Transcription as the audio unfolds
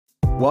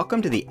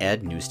Welcome to the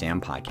Ed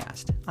Newsstand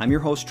Podcast. I'm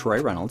your host,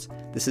 Troy Reynolds.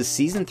 This is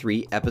Season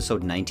 3,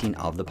 Episode 19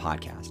 of the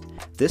podcast.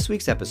 This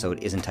week's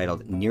episode is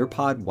entitled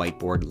Nearpod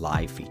Whiteboard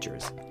Live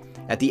Features.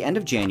 At the end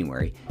of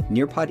January,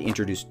 Nearpod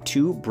introduced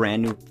two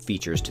brand new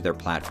features to their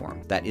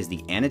platform. That is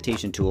the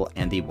annotation tool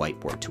and the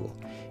whiteboard tool.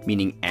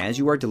 Meaning as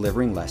you are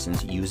delivering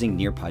lessons using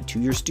Nearpod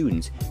to your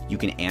students, you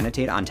can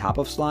annotate on top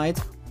of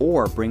slides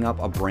or bring up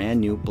a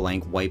brand new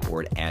blank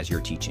whiteboard as you're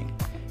teaching.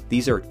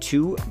 These are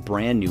two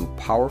brand new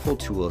powerful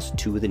tools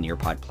to the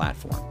Nearpod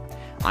platform.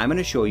 I'm going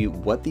to show you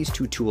what these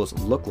two tools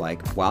look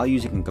like while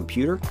using a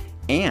computer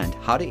and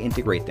how to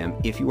integrate them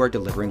if you are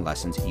delivering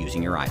lessons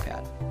using your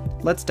iPad.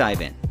 Let's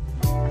dive in.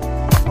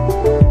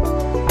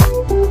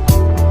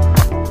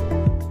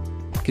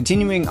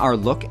 Continuing our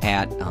look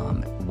at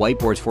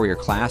whiteboards for your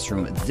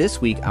classroom,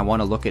 this week I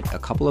want to look at a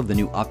couple of the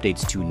new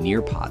updates to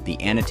Nearpod,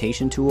 the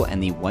annotation tool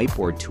and the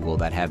whiteboard tool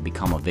that have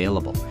become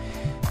available.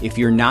 If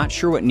you're not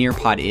sure what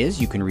Nearpod is,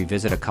 you can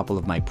revisit a couple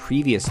of my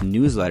previous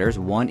newsletters.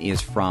 One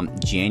is from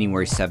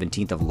January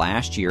 17th of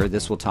last year.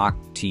 This will talk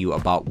to you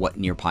about what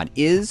Nearpod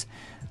is,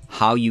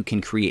 how you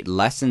can create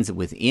lessons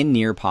within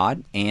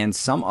Nearpod, and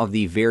some of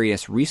the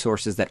various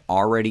resources that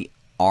already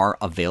are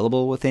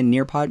available within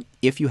Nearpod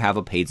if you have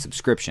a paid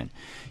subscription.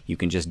 You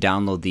can just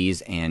download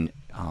these and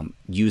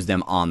use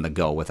them on the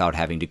go without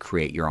having to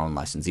create your own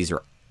lessons. These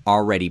are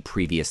already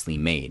previously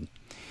made.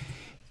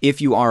 If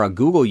you are a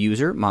Google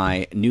user,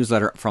 my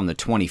newsletter from the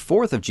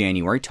 24th of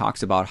January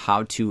talks about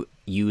how to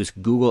use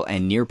Google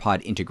and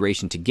Nearpod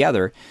integration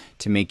together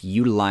to make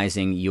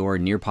utilizing your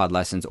Nearpod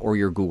lessons or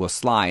your Google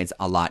Slides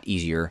a lot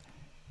easier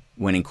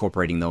when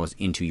incorporating those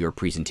into your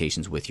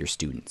presentations with your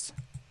students.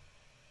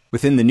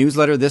 Within the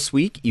newsletter this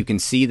week, you can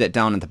see that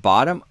down at the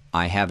bottom,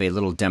 I have a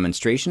little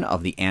demonstration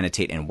of the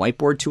Annotate and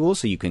Whiteboard tool,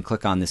 so you can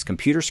click on this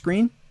computer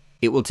screen.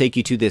 It will take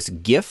you to this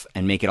GIF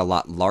and make it a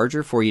lot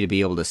larger for you to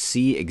be able to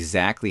see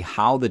exactly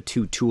how the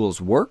two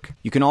tools work.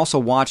 You can also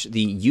watch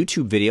the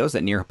YouTube videos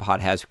that Nearpod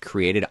has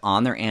created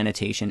on their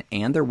annotation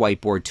and their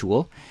whiteboard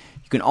tool.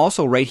 You can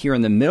also, right here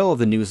in the middle of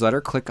the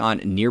newsletter, click on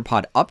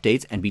Nearpod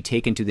Updates and be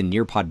taken to the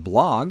Nearpod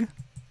blog,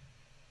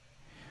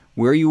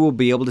 where you will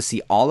be able to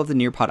see all of the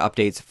Nearpod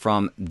updates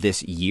from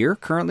this year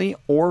currently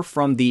or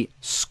from the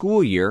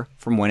school year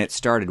from when it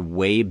started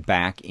way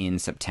back in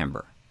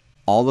September.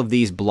 All of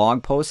these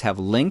blog posts have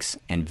links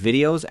and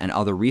videos and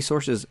other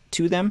resources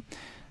to them.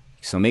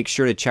 So make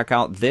sure to check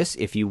out this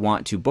if you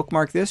want to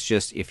bookmark this.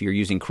 Just if you're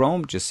using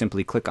Chrome, just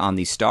simply click on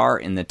the star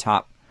in the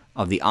top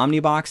of the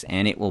Omnibox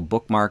and it will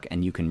bookmark,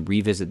 and you can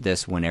revisit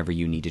this whenever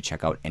you need to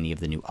check out any of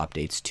the new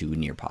updates to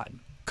Nearpod.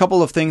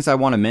 Couple of things I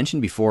want to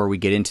mention before we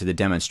get into the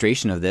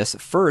demonstration of this.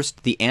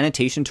 First, the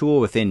annotation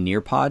tool within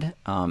Nearpod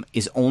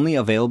is only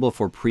available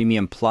for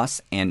Premium Plus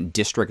and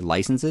District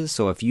licenses.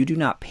 So if you do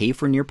not pay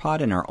for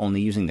Nearpod and are only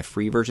using the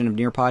free version of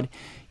Nearpod,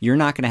 you're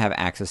not going to have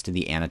access to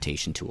the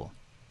annotation tool.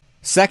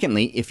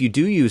 Secondly, if you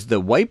do use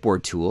the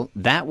whiteboard tool,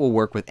 that will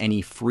work with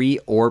any free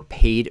or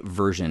paid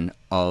version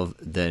of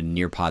the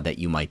Nearpod that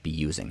you might be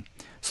using.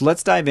 So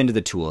let's dive into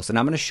the tools, and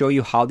I'm going to show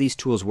you how these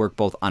tools work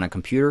both on a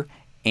computer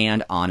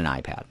and on an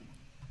iPad.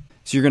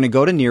 So you're going to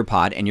go to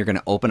Nearpod and you're going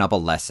to open up a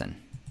lesson.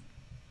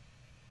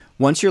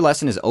 Once your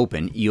lesson is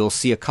open, you'll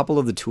see a couple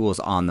of the tools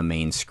on the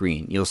main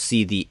screen. You'll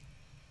see the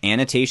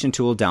annotation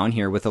tool down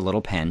here with a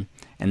little pen,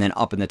 and then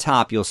up in the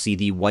top you'll see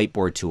the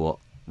whiteboard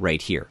tool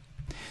right here.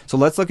 So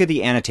let's look at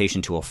the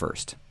annotation tool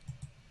first.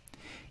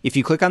 If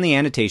you click on the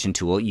annotation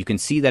tool, you can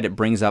see that it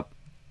brings up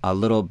a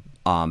little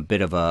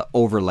bit of an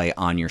overlay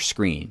on your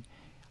screen.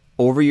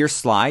 Over your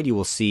slide, you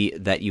will see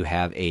that you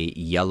have a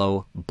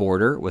yellow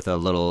border with a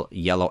little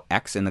yellow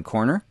X in the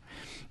corner.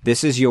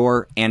 This is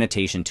your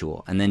annotation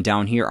tool. And then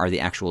down here are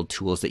the actual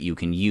tools that you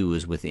can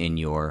use within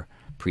your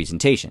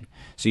presentation.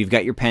 So you've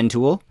got your pen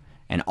tool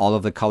and all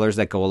of the colors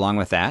that go along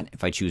with that.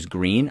 If I choose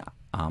green,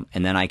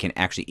 and then I can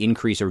actually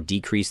increase or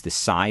decrease the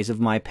size of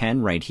my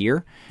pen right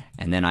here.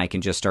 And then I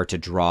can just start to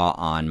draw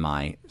on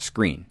my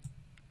screen.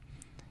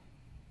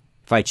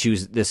 If I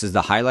choose, this is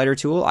the highlighter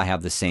tool, I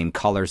have the same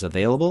colors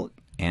available.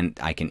 And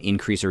I can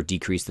increase or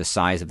decrease the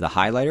size of the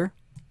highlighter.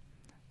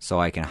 So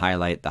I can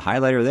highlight the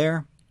highlighter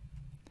there.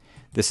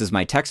 This is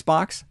my text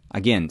box.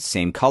 Again,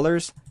 same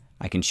colors.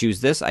 I can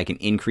choose this. I can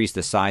increase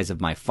the size of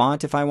my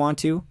font if I want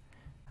to.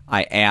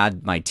 I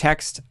add my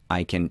text.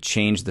 I can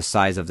change the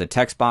size of the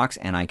text box,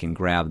 and I can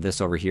grab this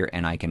over here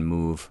and I can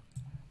move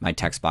my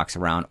text box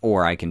around,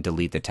 or I can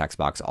delete the text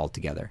box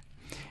altogether.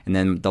 And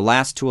then the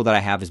last tool that I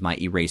have is my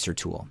eraser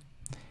tool.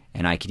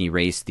 And I can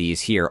erase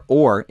these here,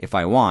 or if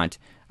I want,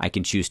 I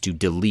can choose to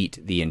delete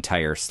the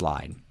entire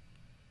slide.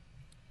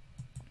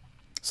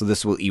 So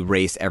this will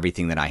erase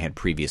everything that I had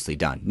previously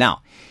done.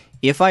 Now,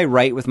 if I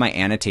write with my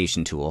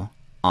annotation tool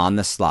on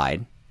the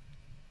slide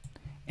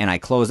and I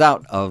close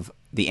out of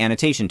the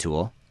annotation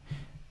tool,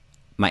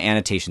 my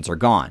annotations are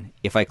gone.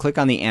 If I click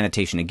on the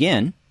annotation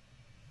again,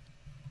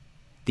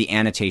 the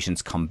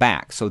annotations come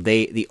back. So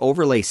the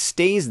overlay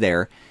stays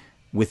there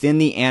within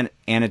the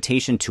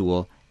annotation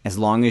tool as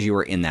long as you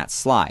are in that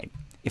slide.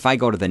 If I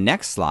go to the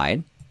next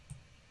slide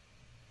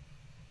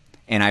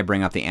and I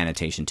bring up the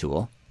annotation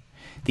tool,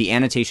 The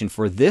annotation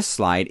for this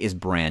slide is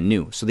brand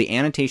new. So the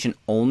annotation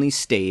only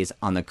stays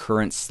on the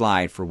current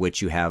slide for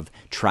which you have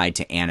tried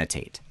to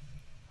annotate.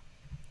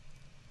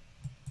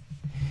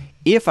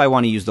 If I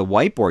want to use the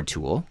whiteboard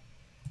tool,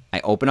 I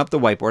open up the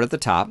whiteboard at the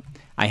top.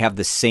 I have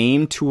the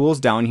same tools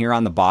down here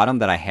on the bottom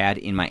that I had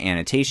in my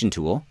annotation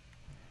tool.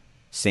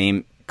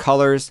 Same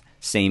colors,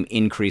 same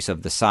increase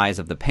of the size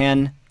of the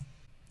pen.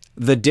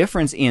 The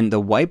difference in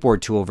the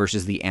whiteboard tool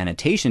versus the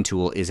annotation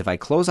tool is if I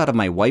close out of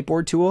my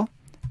whiteboard tool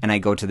and I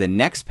go to the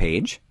next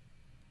page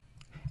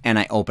and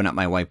I open up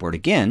my whiteboard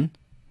again,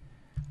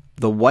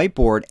 the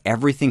whiteboard,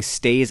 everything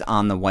stays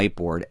on the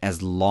whiteboard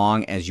as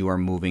long as you are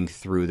moving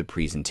through the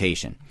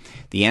presentation.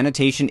 The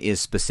annotation is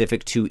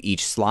specific to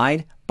each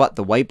slide, but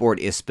the whiteboard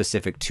is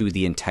specific to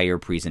the entire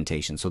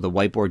presentation. So the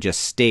whiteboard just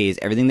stays,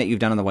 everything that you've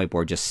done on the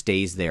whiteboard just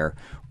stays there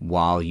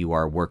while you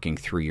are working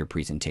through your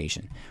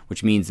presentation,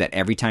 which means that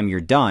every time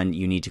you're done,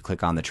 you need to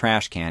click on the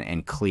trash can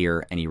and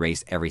clear and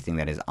erase everything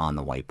that is on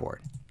the whiteboard.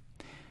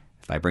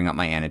 If I bring up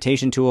my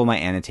annotation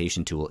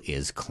tool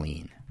is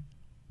clean.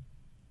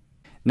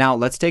 Now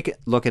let's take a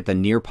look at the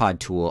Nearpod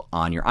tool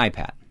on your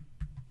iPad.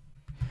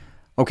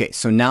 Okay,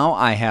 so now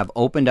I have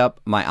opened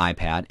up my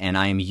iPad and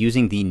I am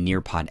using the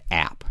Nearpod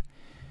app.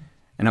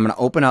 And I'm going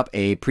to open up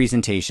a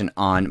presentation in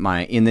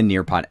the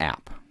Nearpod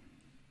app.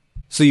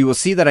 So you will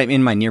see that I'm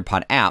in my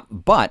Nearpod app,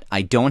 but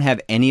I don't have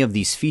any of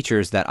these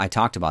features that I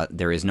talked about.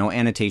 There is no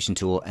annotation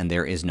tool and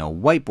there is no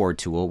whiteboard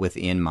tool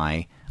on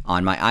my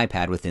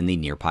iPad within the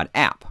Nearpod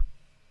app.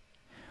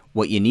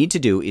 What you need to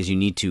do is you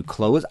need to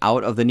close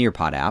out of the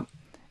Nearpod app,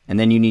 and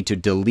then you need to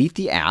delete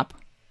the app.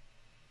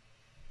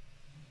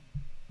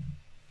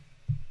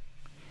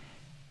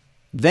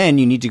 Then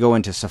you need to go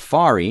into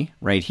Safari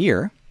right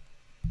here,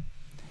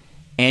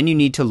 and you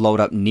need to load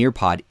up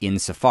Nearpod in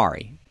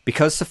Safari.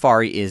 Because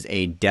Safari is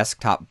a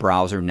desktop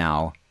browser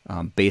now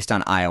based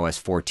on iOS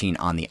 14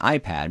 on the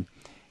iPad,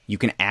 you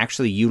can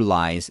actually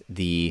utilize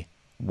the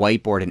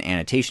whiteboard and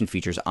annotation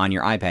features on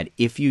your iPad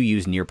if you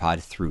use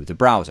Nearpod through the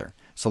browser.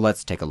 So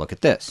let's take a look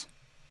at this.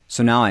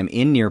 So now I'm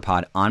in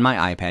Nearpod on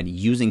my iPad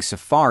using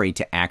Safari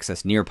to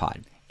access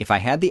Nearpod. If I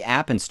had the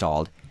app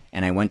installed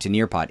and I went to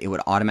Nearpod, it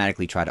would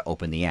automatically try to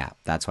open the app.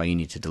 That's why you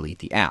need to delete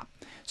the app.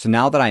 So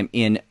now that I'm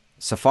in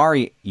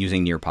Safari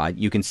using Nearpod,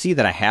 you can see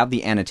that I have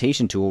the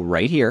annotation tool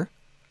right here,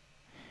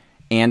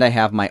 and I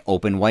have my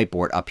open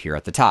whiteboard up here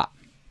at the top.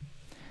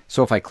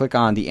 So if I click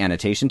on the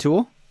annotation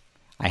tool,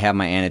 I have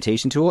my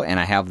annotation tool, and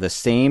I have the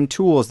same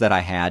tools that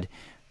I had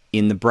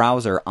in the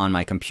browser on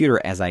my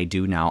computer as I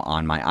do now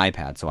on my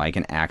iPad, so I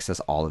can access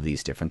all of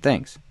these different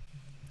things.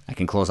 I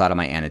can close out of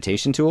my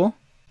annotation tool,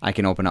 I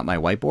can open up my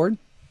whiteboard,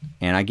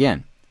 and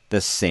again, the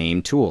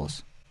same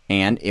tools.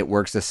 And it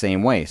works the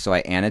same way. So I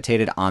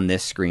annotated on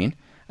this screen,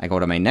 I go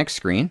to my next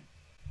screen,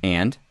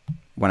 and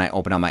when I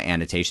open up my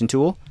annotation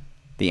tool,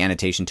 the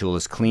annotation tool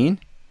is clean.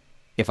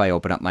 If I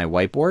open up my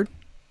whiteboard,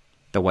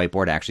 the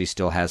whiteboard actually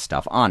still has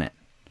stuff on it.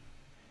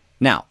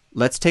 Now,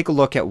 let's take a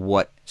look at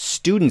what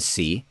students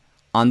see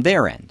on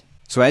their end.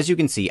 So as you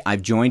can see,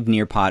 I've joined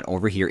Nearpod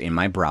over here in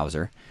my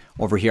browser.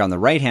 Over here on the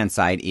right-hand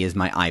side is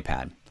my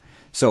iPad.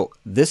 So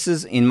this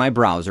is in my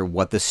browser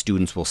what the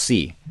students will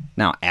see.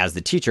 Now, as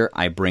the teacher,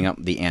 I bring up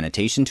the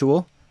annotation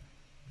tool,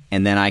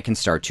 and then I can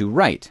start to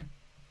write.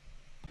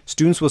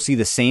 Students will see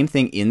the same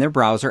thing in their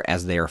browser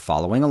as they are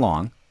following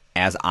along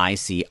as I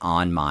see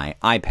on my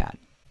iPad.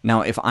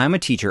 Now, if I'm a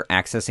teacher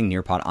accessing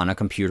Nearpod on a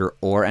computer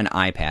or an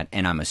iPad,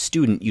 and I'm a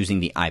student using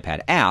the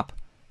iPad app,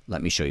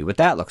 let me show you what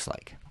that looks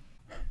like.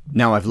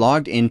 Now I've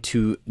logged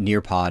into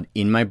Nearpod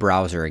in my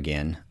browser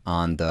again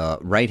on the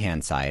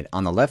right-hand side.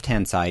 On the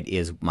left-hand side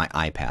is my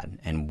iPad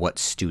and what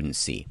students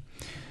see.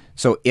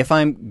 So if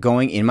I'm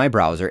going in my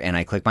browser and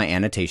I click my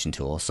annotation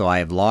tool, so I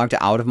have logged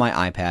out of my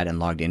iPad and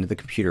logged into the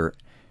computer,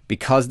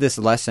 because this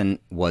lesson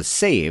was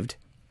saved,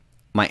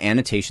 my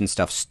annotation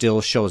stuff still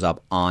shows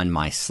up on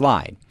my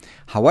slide.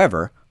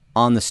 However,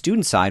 on the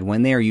student side,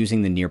 when they are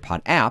using the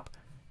Nearpod app,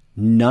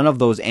 none of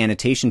those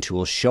annotation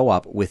tools show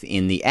up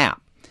within the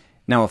app.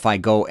 Now, if I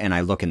go and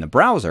I look in the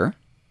browser,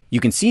 you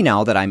can see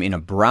now that I'm in a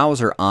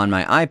browser on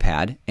my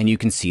iPad, and you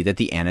can see that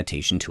the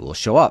annotation tools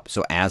show up.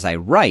 So as I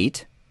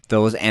write,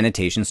 those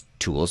annotation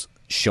tools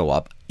show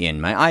up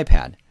in my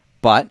iPad,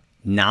 but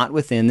not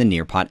within the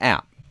Nearpod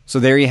app. So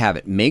there you have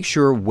it. Make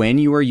sure when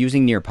you are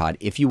using Nearpod,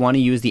 if you want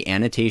to use the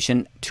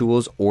annotation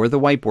tools or the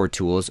whiteboard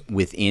tools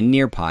within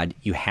Nearpod,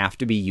 you have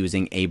to be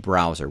using a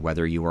browser,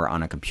 whether you are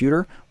on a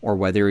computer or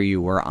whether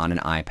you are on an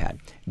iPad.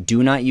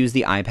 Do not use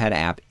the iPad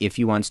app if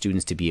you want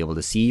students to be able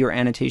to see your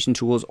annotation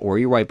tools or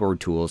your whiteboard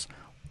tools,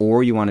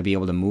 or you want to be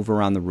able to move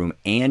around the room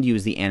and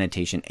use the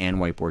annotation and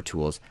whiteboard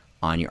tools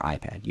on your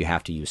iPad. You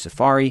have to use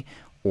Safari,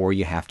 or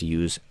you have to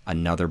use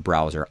another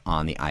browser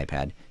on the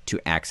iPad to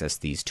access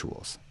these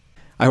tools.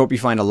 I hope you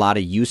find a lot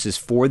of uses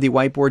for the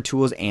whiteboard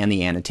tools and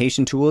the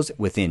annotation tools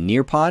within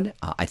Nearpod.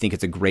 I think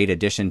it's a great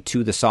addition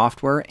to the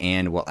software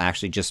and will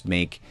actually just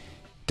make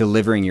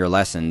delivering your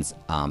lessons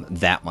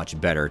that much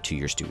better to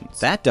your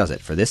students. That does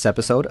it for this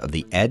episode of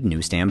the Ed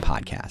Newsstand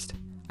Podcast.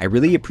 I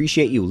really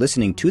appreciate you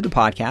listening to the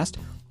podcast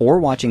or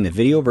watching the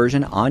video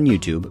version on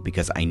YouTube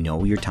because I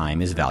know your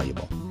time is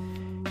valuable.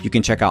 You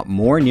can check out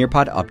more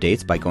Nearpod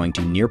updates by going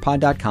to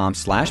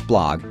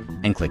nearpod.com/blog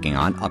and clicking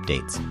on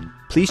Updates.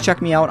 Please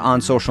check me out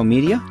on social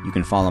media. You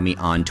can follow me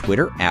on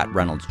Twitter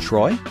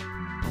 @ReynoldsTroy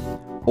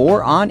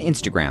or on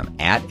Instagram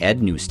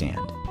 @EdNewsstand.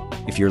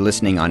 If you're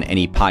listening on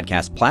any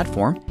podcast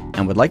platform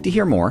and would like to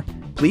hear more,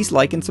 please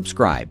like and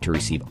subscribe to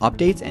receive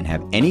updates and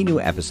have any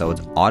new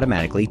episodes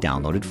automatically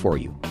downloaded for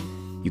you.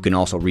 You can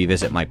also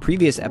revisit my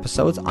previous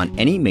episodes on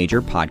any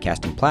major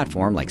podcasting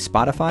platform like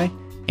Spotify,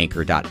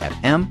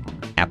 Anchor.fm,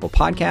 Apple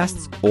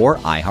Podcasts, or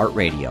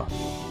iHeartRadio.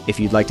 If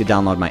you'd like to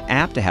download my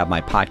app to have my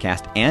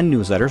podcast and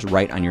newsletters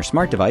right on your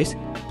smart device,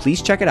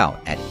 please check it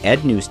out at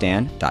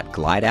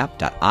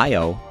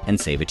ednewsstand.glideapp.io and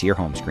save it to your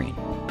home screen.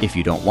 If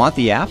you don't want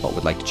the app but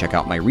would like to check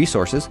out my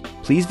resources,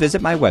 please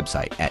visit my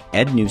website at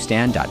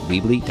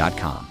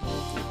ednewsstand.weebly.com.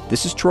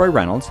 This is Troy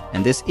Reynolds,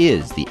 and this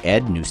is the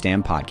Ed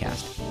Newsstand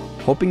Podcast.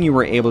 Hoping you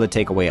were able to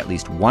take away at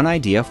least one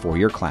idea for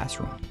your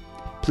classroom.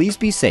 Please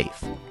be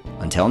safe.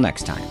 Until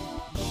next time.